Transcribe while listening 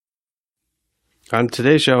On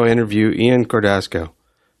today's show, I interview Ian Cordasco.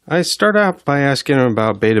 I start out by asking him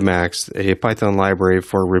about Betamax, a Python library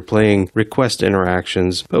for replaying request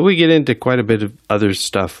interactions, but we get into quite a bit of other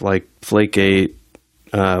stuff like Flake8,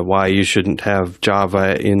 why you shouldn't have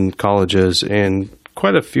Java in colleges, and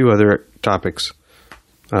quite a few other topics.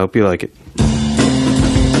 I hope you like it.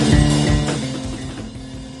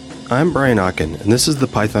 I'm Brian Ocken, and this is the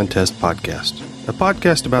Python Test Podcast, a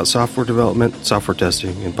podcast about software development, software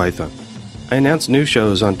testing, and Python. I announce new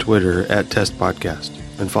shows on Twitter at Test Podcast,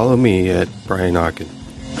 and follow me at Brian Ocken.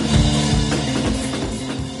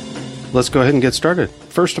 Let's go ahead and get started.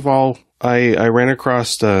 First of all, I ran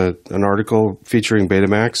across an article featuring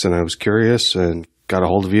Betamax, and I was curious and got a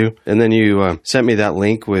hold of you. And then you sent me that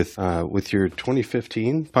link with your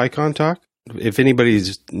 2015 PyCon talk. If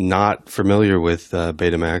anybody's not familiar with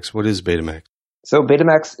Betamax, what is Betamax? So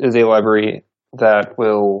Betamax is a library that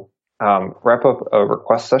will wrap up a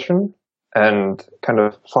request session and kind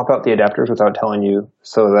of swap out the adapters without telling you,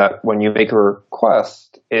 so that when you make a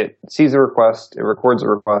request, it sees a request, it records a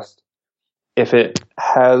request. If it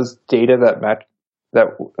has data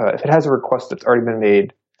if it has a request that's already been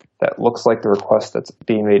made that looks like the request that's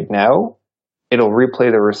being made now, it'll replay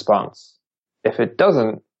the response. If it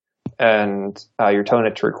doesn't, and you're telling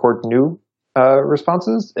it to record new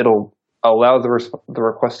responses, it'll allow the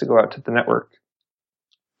request to go out to the network,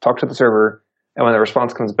 talk to the server, and when the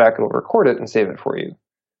response comes back, it'll record it and save it for you.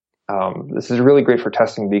 This is really great for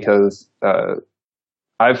testing because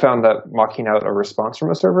I've found that mocking out a response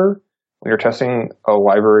from a server, when you're testing a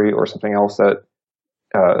library or something else that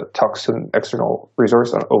talks to an external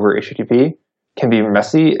resource over HTTP, can be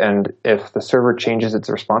messy. And if the server changes its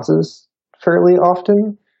responses fairly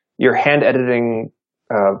often, you're hand editing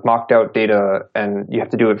mocked out data, and you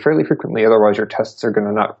have to do it fairly frequently. Otherwise, your tests are going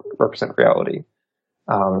to not represent reality.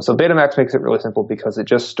 So Betamax makes it really simple because it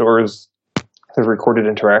just stores the recorded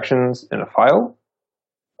interactions in a file.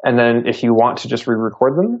 And then if you want to just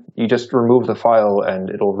re-record them, you just remove the file and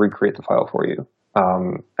it'll recreate the file for you.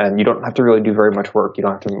 And you don't have to really do very much work. You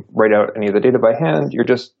don't have to write out any of the data by hand. You're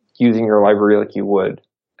just using your library like you would.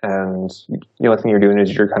 And the only thing you're doing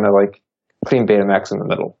is you're kind of like putting Betamax in the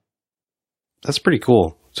middle. That's pretty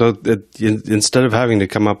cool. So instead of having to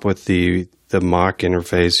come up with the mock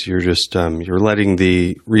interface, you're just you're letting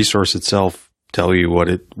the resource itself tell you what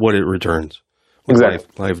it returns with exactly.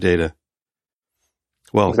 live data.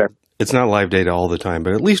 Well, exactly. It's not live data all the time,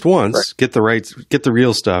 but at least once, get the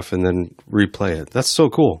real stuff, and then replay it. That's so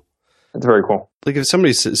cool. It's very cool. Like if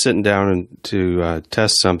somebody's sitting down to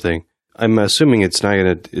test something, I'm assuming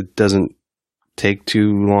it doesn't take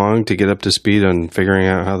too long to get up to speed on figuring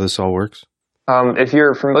out how this all works. If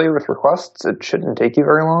you're familiar with requests, it shouldn't take you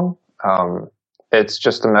very long. It's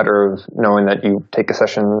just a matter of knowing that you take a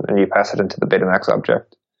session and you pass it into the Betamax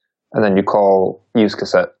object, and then you call use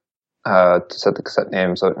cassette to set the cassette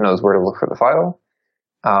name so it knows where to look for the file.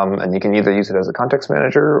 And you can either use it as a context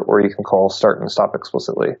manager, or you can call start and stop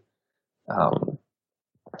explicitly.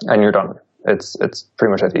 And you're done. It's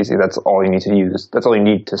pretty much that easy. That's all you need to use. That's all you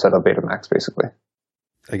need to set up Betamax, basically.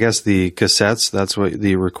 I guess the cassettes, that's what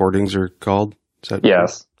the recordings are called?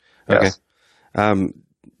 Yes. Okay. Yes.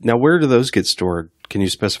 Now, where do those get stored? Can you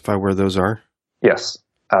specify where those are? Yes.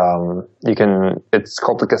 It's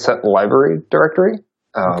called the cassette library directory,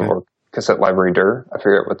 or cassette library dir. I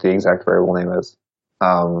forget what the exact variable name is.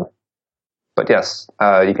 But yes,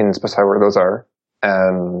 you can specify where those are,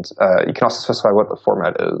 and you can also specify what the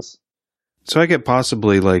format is. So I could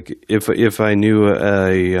possibly, like, if I knew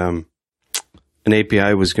an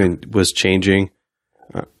API was changing,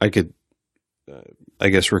 I could, I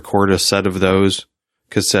guess, record a set of those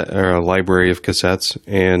cassette or a library of cassettes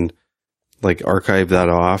and like archive that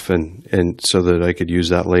off, and so that I could use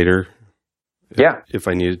that later. If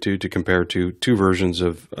I needed to compare to two versions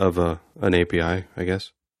of an API, I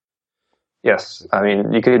guess. Yes, I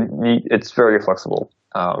mean it's very flexible,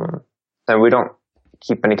 and we don't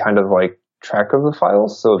keep any kind of like track of the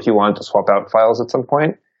files. So if you wanted to swap out files at some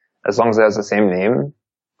point, as long as it has the same name,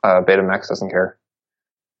 Betamax doesn't care.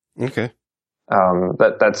 Okay.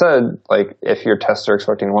 That said, like if your tests are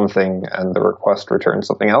expecting one thing and the request returns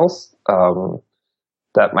something else,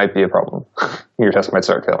 that might be a problem. Your test might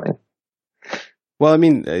start failing. Well, I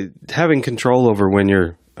mean, having control over when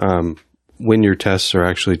your tests are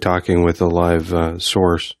actually talking with a live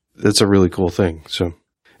source, that's a really cool thing. So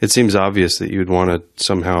it seems obvious that you'd want to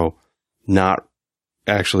somehow not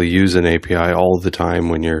actually use an API all the time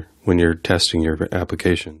when you're testing your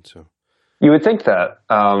application. So you would think that,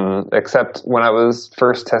 except when I was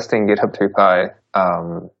first testing GitHub 3.py,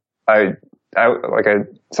 I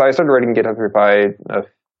started writing GitHub 3.py, I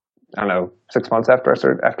don't know, 6 months after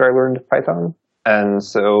I learned Python. And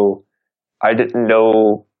so I didn't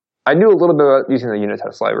know, I knew a little bit about using the unit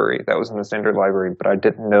test library that was in the standard library, but I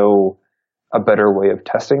didn't know a better way of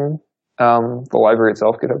testing the library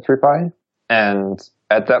itself, GitHub 3.py. And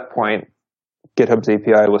at that point, GitHub's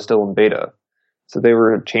API was still in beta. So they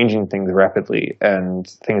were changing things rapidly and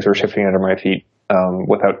things were shifting under my feet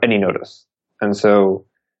without any notice. And so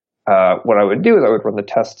what I would do is I would run the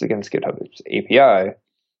tests against GitHub's API.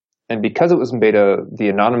 And because it was in beta, the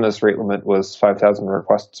anonymous rate limit was 5,000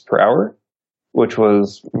 requests per hour, which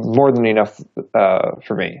was more than enough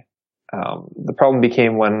for me. The problem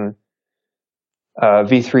became when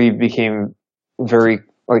V3 became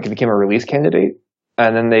it became a release candidate,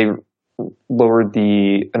 and then they lowered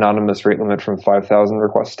the anonymous rate limit from 5,000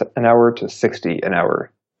 requests an hour to 60 an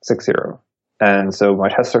hour, 60. And so my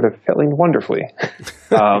test started failing wonderfully.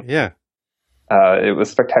 Yeah. It was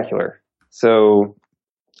spectacular. So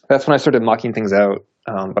that's when I started mocking things out,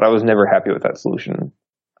 but I was never happy with that solution.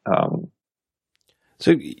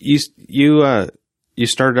 So you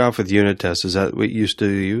started off with unit tests. Is that what you used to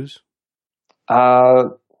use?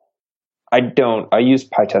 I don't. I use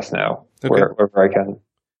PyTest now, wherever I can.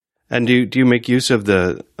 And do you make use of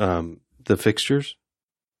the fixtures?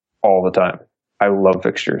 All the time. I love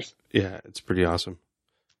fixtures. Yeah, it's pretty awesome.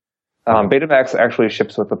 Betamax actually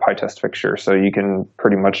ships with the PyTest fixture, so you can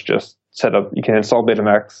pretty much just you can install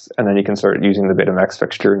Betamax, and then you can start using the Betamax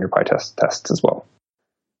fixture in your PyTest tests as well.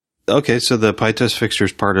 Okay, so the PyTest fixture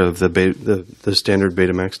is part of the standard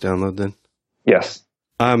Betamax download then? Yes.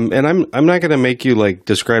 And I'm not going to make you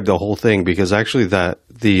describe the whole thing, because actually the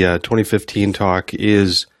 2015 talk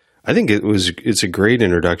is, I think it's a great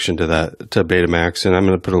introduction to Betamax, and I'm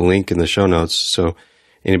going to put a link in the show notes so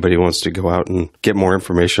anybody wants to go out and get more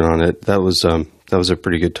information on it. That was a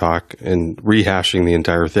pretty good talk, and rehashing the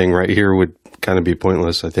entire thing right here would kind of be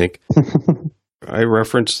pointless, I think. I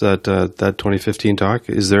referenced that 2015 talk.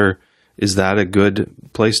 Is that a good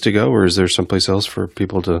place to go, or is there someplace else for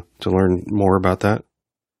people to learn more about that?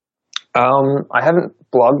 I haven't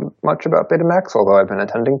blogged much about Betamax, although I've been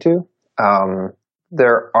attending to.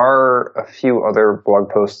 There are a few other blog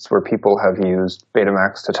posts where people have used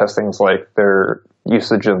Betamax to test things like their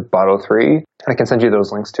usage of Boto3. I can send you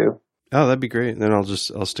those links too. Oh, that'd be great. Then I'll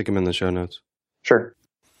stick them in the show notes. Sure.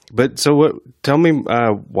 But so tell me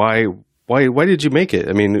why did you make it?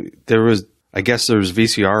 I mean, I guess there was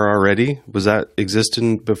VCR already. Was that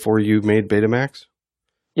existent before you made Betamax?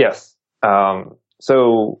 Yes.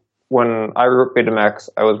 So when I wrote Betamax,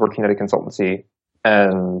 I was working at a consultancy,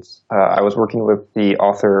 and I was working with the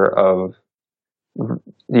author of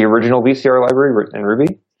the original VCR library written in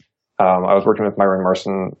Ruby. I was working with Myron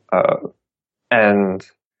Marson, and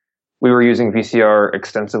we were using VCR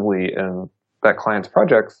extensively in that client's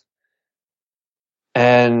projects.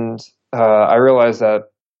 And I realized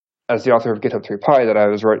that as the author of GitHub 3.py that I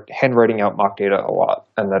was handwriting out mock data a lot,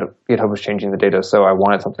 and that GitHub was changing the data, so I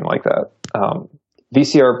wanted something like that.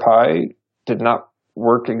 VCR Pi did not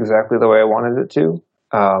work exactly the way I wanted it to,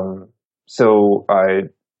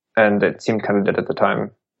 and it seemed kind of dead at the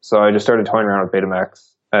time. So I just started toying around with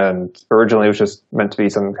Betamax, and originally it was just meant to be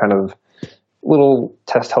some kind of little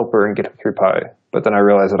test helper in GitHub 3.py, but then I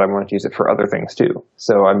realized that I wanted to use it for other things too,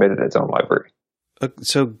 so I made it its own library.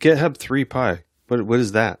 So GitHub 3.py, what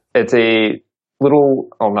is that? It's a little,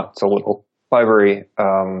 not so little, library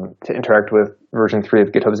to interact with version 3 of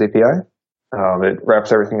GitHub's API. It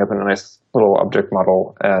wraps everything up in a nice little object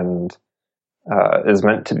model, and is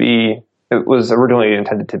meant to be, it was originally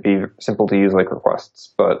intended to be simple to use like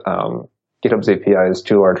requests, but GitHub's API is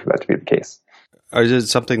too large for that to be the case. Is it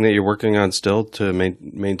something that you're working on still to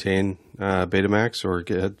maintain Betamax or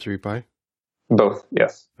GitHub 3.py? Both,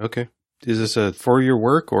 yes. Okay. Is this for your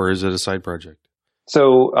work, or is it a side project?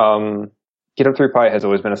 So GitHub 3.py has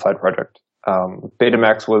always been a side project.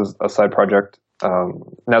 Betamax was a side project.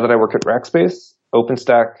 Now that I work at Rackspace,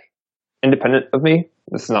 OpenStack, independent of me,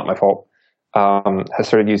 this is not my fault, has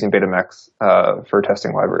started using Betamax for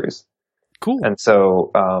testing libraries. Cool. And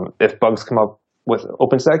so if bugs come up with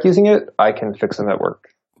OpenStack using it, I can fix them at work.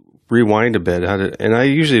 Rewind a bit. And I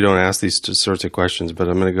usually don't ask these sorts of questions, but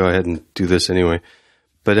I'm going to go ahead and do this anyway.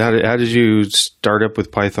 But how did you start up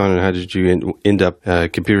with Python, and how did you end up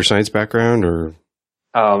computer science background, or?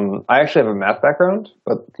 I actually have a math background,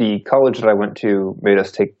 but the college that I went to made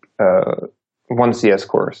us take one CS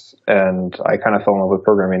course, and I kind of fell in love with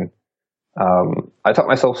programming. I taught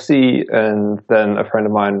myself C, and then a friend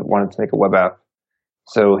of mine wanted to make a web app.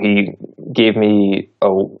 So he gave me a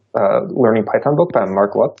Learning Python book by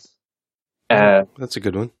Mark Lutz. And that's a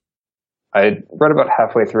good one. I read about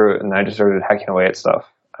halfway through it, and I just started hacking away at stuff.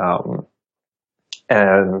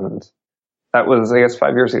 And that was, I guess,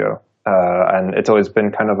 5 years ago. and it's always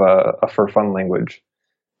been kind of a for fun language.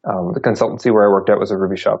 The consultancy where I worked at was a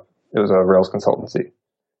Ruby shop. It was a Rails consultancy.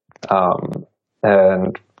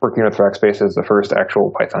 And working with Rackspace is the first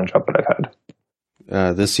actual Python job that I've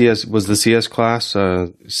had. The CS class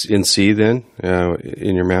in C then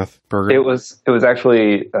in your math program? It was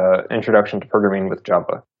actually Introduction to Programming with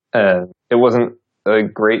Java, and it wasn't a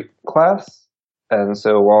great class. And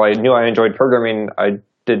so while I knew I enjoyed programming, I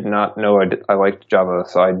did not know I liked Java.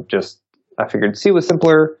 So I figured C was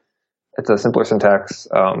simpler. It's a simpler syntax.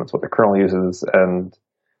 It's what the kernel uses, and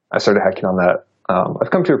I started hacking on that.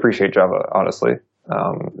 I've come to appreciate Java, honestly.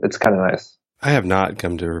 It's kind of nice. I have not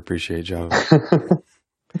come to appreciate Java.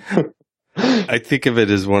 I think of it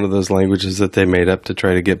as one of those languages that they made up to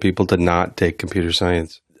try to get people to not take computer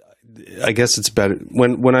science. I guess it's better.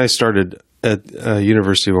 When I started at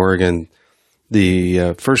University of Oregon,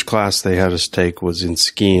 the first class they had us take was in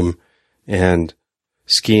Scheme, and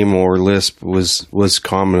Scheme or Lisp was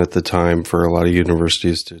common at the time for a lot of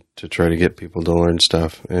universities to try to get people to learn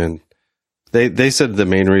stuff. And they said the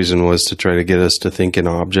main reason was to try to get us to think in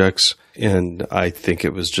objects, and I think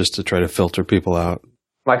it was just to try to filter people out.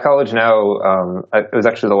 My college now, it was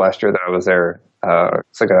actually the last year that I was there.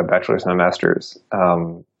 So I got a bachelor's and a master's.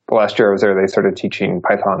 The last year I was there, they started teaching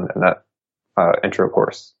Python in that intro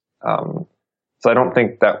course. So I don't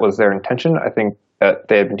think that was their intention. I think that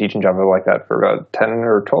they had been teaching Java like that for about 10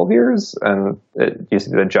 or 12 years, and it used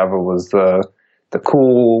to be that Java was the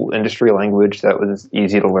cool industry language that was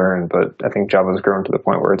easy to learn, but I think Java's grown to the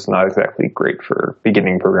point where it's not exactly great for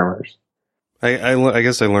beginning programmers. I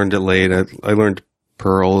guess I learned it late. I learned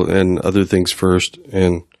Perl and other things first,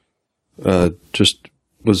 and just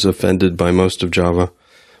was offended by most of Java.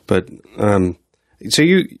 But so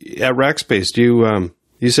you at Rackspace, do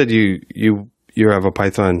you said you have a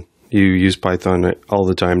Python, you use Python all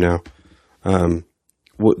the time now.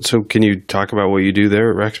 So can you talk about what you do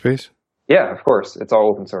there at Rackspace? Yeah, of course. It's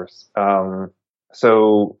all open source.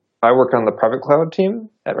 So I work on the private cloud team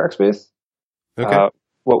at Rackspace. Okay.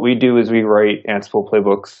 What we do is we write Ansible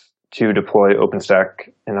playbooks to deploy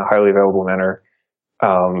OpenStack in a highly available manner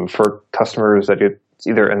for customers that it's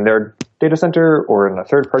either in their data center or in a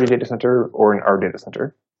third-party data center or in our data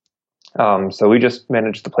center. So we just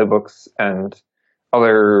manage the playbooks and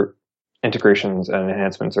other integrations and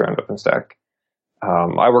enhancements around OpenStack.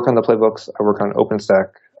 I work on the playbooks. I work on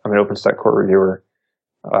OpenStack. I'm an OpenStack core reviewer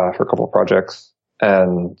for a couple of projects.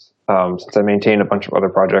 And since I maintain a bunch of other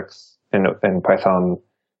projects in Python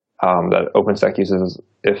that OpenStack uses,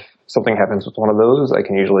 if something happens with one of those, I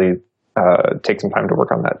can usually take some time to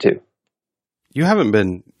work on that too. You haven't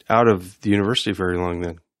been out of the university very long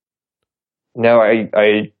then. No,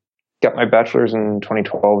 I got my bachelor's in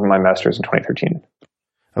 2012 and my master's in 2013.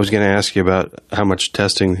 I was going to ask you about how much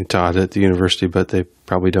testing they taught at the university, but they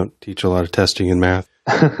probably don't teach a lot of testing in math.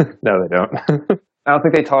 No, they don't. I don't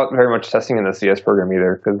think they taught very much testing in the CS program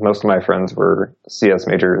either, because most of my friends were CS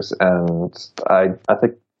majors, and I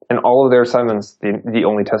think in all of their assignments, the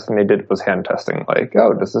only testing they did was hand testing. Like,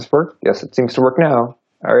 oh, does this work? Yes, it seems to work now.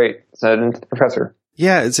 All right, send it into the professor.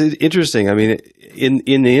 Yeah, it's interesting. I mean,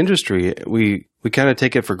 in the industry, we kind of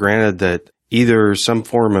take it for granted that either some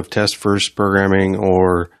form of test-first programming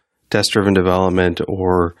or test-driven development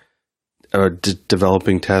or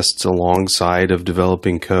developing tests alongside of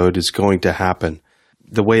developing code is going to happen.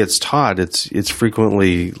 The way it's taught, it's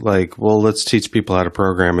frequently like, well, let's teach people how to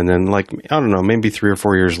program, and then like, I don't know, maybe 3 or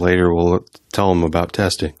 4 years later, we'll tell them about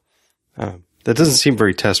testing. That doesn't seem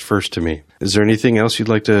very test-first to me. Is there anything else you'd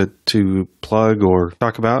like to plug or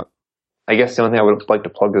talk about? I guess the only thing I would like to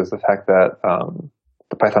plug is the fact that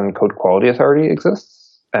the Python Code Quality Authority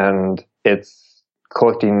exists, and it's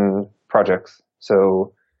collecting projects.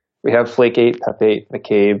 So we have Flake8, Pep8,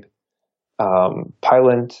 McCabe,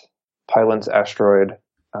 Pylint, Pylint's Asteroid,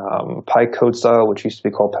 PyCodeStyle, which used to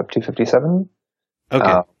be called Pep257. Okay.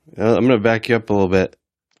 I'm going to back you up a little bit.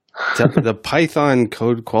 The Python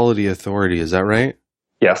Code Quality Authority, is that right?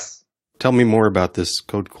 Yes. Tell me more about this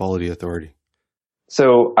Code Quality Authority.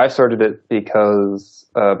 So I started it because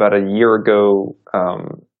about a year ago,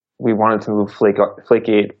 we wanted to move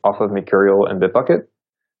Flake8 off of Mercurial and Bitbucket,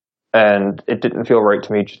 and it didn't feel right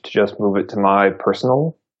to me to just move it to my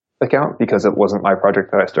personal account because it wasn't my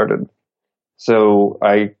project that I started. So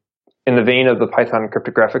in the vein of the Python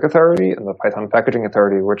Cryptographic Authority and the Python Packaging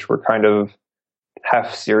Authority, which were kind of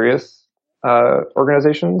half serious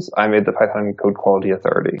organizations, I made the Python Code Quality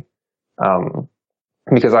Authority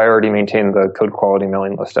because I already maintained the code quality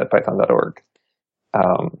mailing list at python.org.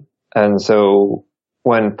 And so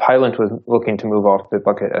when Pylint was looking to move off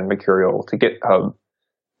Bitbucket and Mercurial to GitHub,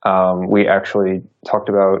 we actually talked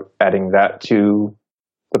about adding that to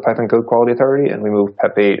the Python Code Quality Authority, and we moved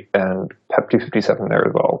PEP 8 and PEP 257 there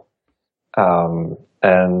as well.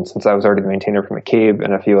 And since I was already the maintainer for McCabe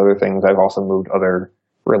and a few other things, I've also moved other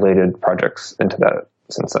related projects into that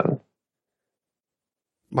since then.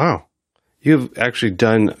 Wow. You've actually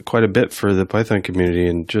done quite a bit for the Python community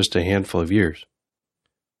in just a handful of years.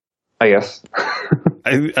 I guess.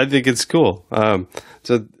 I think it's cool.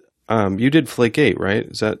 So you did Flake 8, right?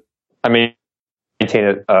 Is that? I mean, maintain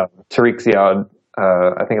it. Tariq Ziad,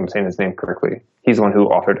 I think I'm saying his name correctly. He's the one who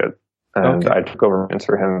authored it. And I took over maintenance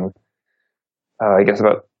for him, I guess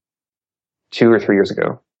about 2 or 3 years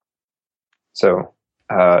ago. So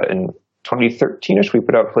in 2013-ish, we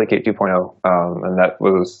put out Flake 8 2.0, and that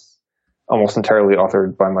was almost entirely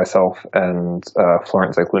authored by myself and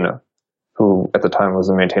Florent Zykluna, who at the time was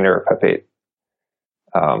the maintainer of PEP 8.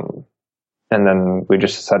 And then we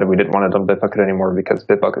just decided we didn't want to dump Bitbucket anymore because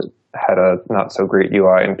Bitbucket had a not so great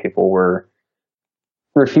UI and people were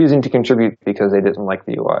refusing to contribute because they didn't like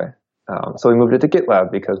the UI. So we moved it to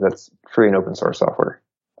GitLab because that's free and open source software.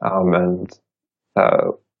 And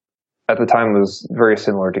at the time was very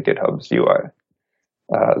similar to GitHub's UI.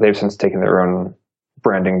 They've since taken their own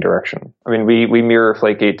branding direction. I mean, we mirror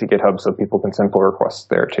Flake 8 to GitHub so people can send pull requests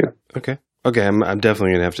there too. Okay. I'm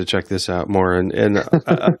definitely gonna have to check this out more and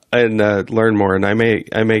learn more. And I may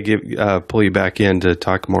pull you back in to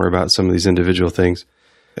talk more about some of these individual things.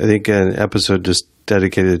 I think an episode just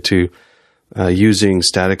dedicated to using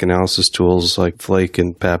static analysis tools like Flake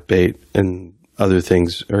and PEP 8 and other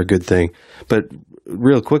things are a good thing. But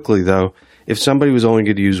real quickly though, if somebody was only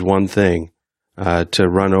going to use one thing to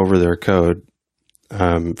run over their code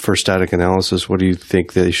for static analysis, what do you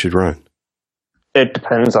think they should run? It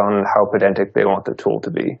depends on how pedantic they want the tool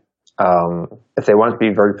to be. If they want it to be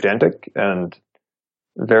very pedantic and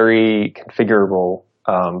very configurable,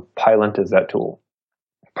 Pylint is that tool.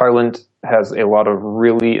 Pylint has a lot of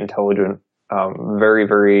really intelligent, very,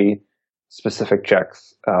 very specific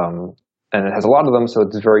checks. And it has a lot of them, so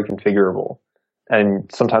it's very configurable.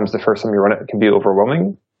 And sometimes the first time you run it, it can be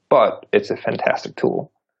overwhelming, but it's a fantastic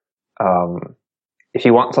tool. If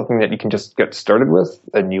you want something that you can just get started with,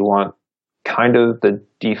 and you want kind of the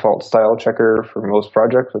default style checker for most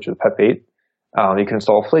projects, which is PEP 8, you can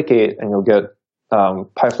install Flake 8 and you'll get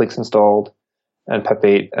PyFlakes installed and PEP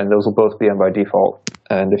 8, and those will both be on by default.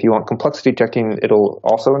 And if you want complexity checking, it'll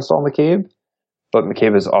also install McCabe, but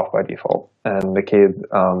McCabe is off by default. And McCabe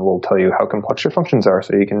will tell you how complex your functions are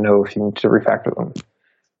so you can know if you need to refactor them.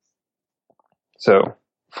 So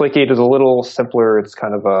Flake 8 is a little simpler. It's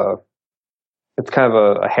kind of a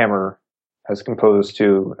hammer as opposed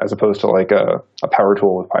to like a power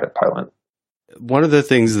tool with Pylint. One of the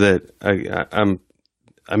things that I'm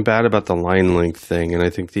bad about the line length thing, and I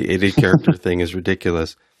think the 80 character thing is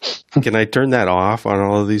ridiculous. Can I turn that off on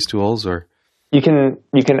all of these tools, or you can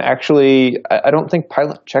actually? I don't think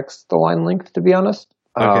Pylint checks the line length, to be honest.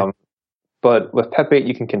 Okay. But with PEP 8,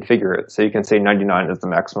 you can configure it, so you can say 99 is the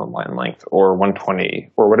maximum line length, or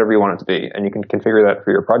 120, or whatever you want it to be, and you can configure that for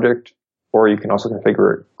your project, or you can also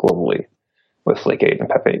configure it globally with Flake 8 and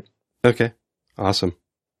PEP 8. Okay, awesome.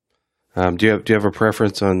 Do you have a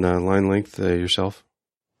preference on line length yourself?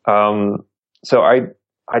 So I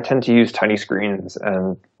tend to use tiny screens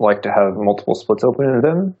and like to have multiple splits open in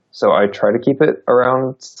them. So I try to keep it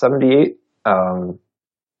around 78.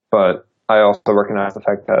 But I also recognize the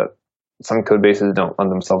fact that some code bases don't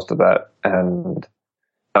lend themselves to that, and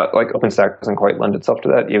like OpenStack doesn't quite lend itself to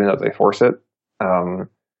that, even though they force it.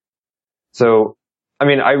 So, I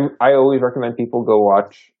mean, I always recommend people go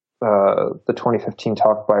watch the 2015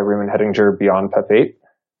 talk by Raymond Hettinger, Beyond PEP 8.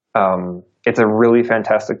 It's a really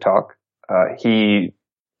fantastic talk. He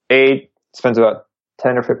spends about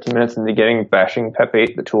 10 or 15 minutes in the beginning bashing PEP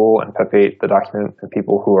 8, the tool, and PEP 8, the document, and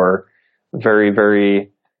people who are very,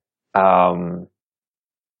 very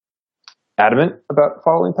adamant about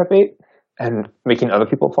following PEP 8 and making other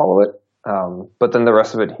people follow it. But then the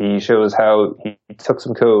rest of it, he shows how he took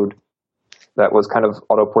some code that was kind of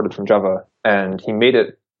auto-ported from Java, and he made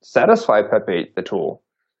it satisfy PEP 8, the tool.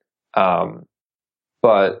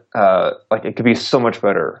 But like it could be so much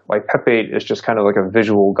better. Like PEP 8 is just kind of like a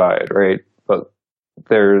visual guide, right? But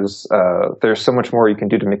there's so much more you can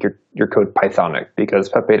do to make your code Pythonic, because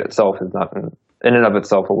PEP 8 itself is not in and of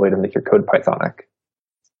itself a way to make your code Pythonic.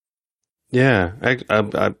 Yeah,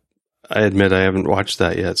 I admit I haven't watched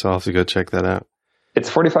that yet, so I'll have to go check that out. It's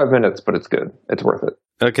 45 minutes, but it's good. It's worth it.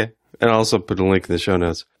 Okay. And I'll also put a link in the show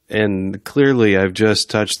notes. And clearly, I've just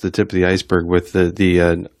touched the tip of the iceberg with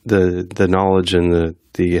the knowledge and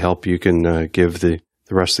the help you can give the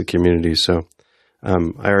rest of the community. So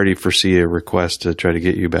I already foresee a request to try to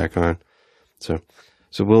get you back on. So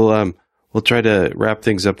we'll we'll try to wrap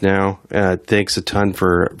things up now. Thanks a ton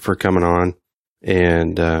for coming on,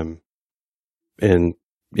 and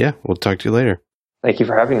yeah, we'll talk to you later. Thank you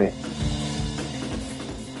for having me.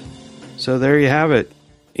 So there you have it.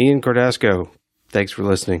 Ian Cordasco. Thanks for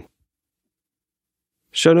listening.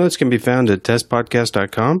 Show notes can be found at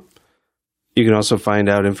testpodcast.com. You can also find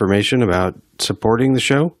out information about supporting the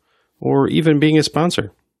show or even being a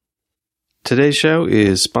sponsor. Today's show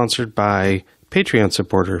is sponsored by Patreon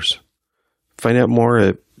supporters. Find out more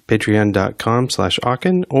at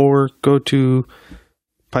patreon.com/Aachen or go to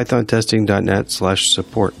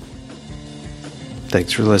pythontesting.net/support.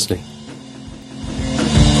 Thanks for listening.